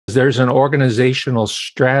there's an organizational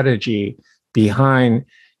strategy behind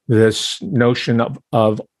this notion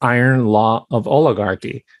of iron law of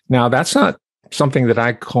oligarchy. Now, that's not something that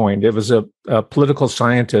I coined. It was a political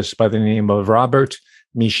scientist by the name of Robert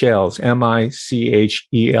Michels,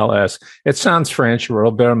 Michels. It sounds French,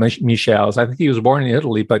 Robert Michels. I think he was born in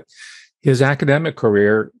Italy, but his academic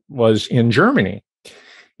career was in Germany.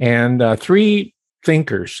 And three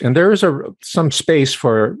thinkers, and there is some space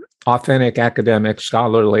for authentic academic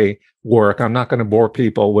scholarly work. I'm not going to bore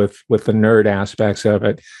people with the nerd aspects of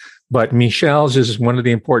it, but Michels is one of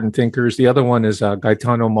the important thinkers. The other one is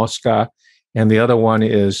Gaetano Mosca, and the other one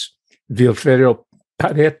is Vilfredo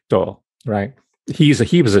Pareto, right?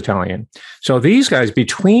 He was Italian. So these guys,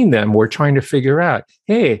 between them, were trying to figure out,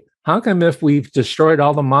 hey, how come if we've destroyed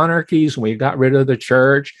all the monarchies and we got rid of the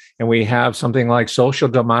church and we have something like social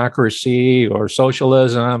democracy or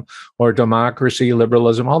socialism or democracy,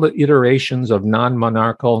 liberalism, all the iterations of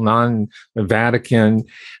non-monarchical, non-Vatican,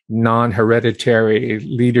 non-hereditary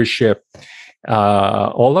leadership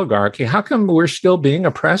oligarchy, how come we're still being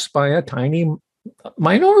oppressed by a tiny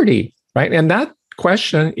minority, right? And that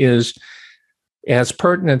question is as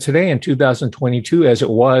pertinent today in 2022 as it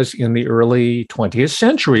was in the early 20th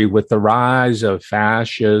century with the rise of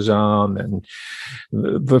fascism and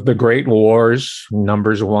the great wars,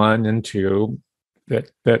 numbers 1 and 2,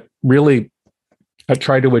 that really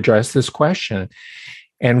try to address this question.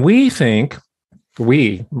 And we think,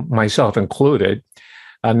 myself included,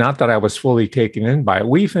 not that I was fully taken in by it,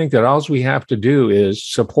 we think that all we have to do is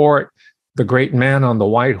support the great man on the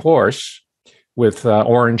white horse with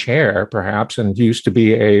orange hair, perhaps, and used to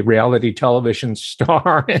be a reality television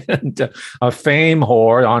star and a fame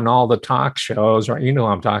whore on all the talk shows, right? You know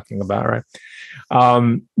what I'm talking about, right?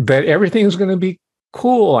 That everything's going to be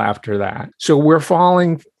cool after that. So we're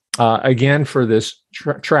falling again for this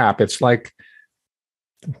trap. It's like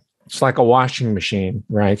a washing machine,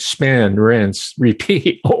 right? Spin, rinse,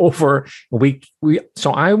 repeat over.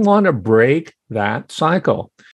 So I want to break that cycle.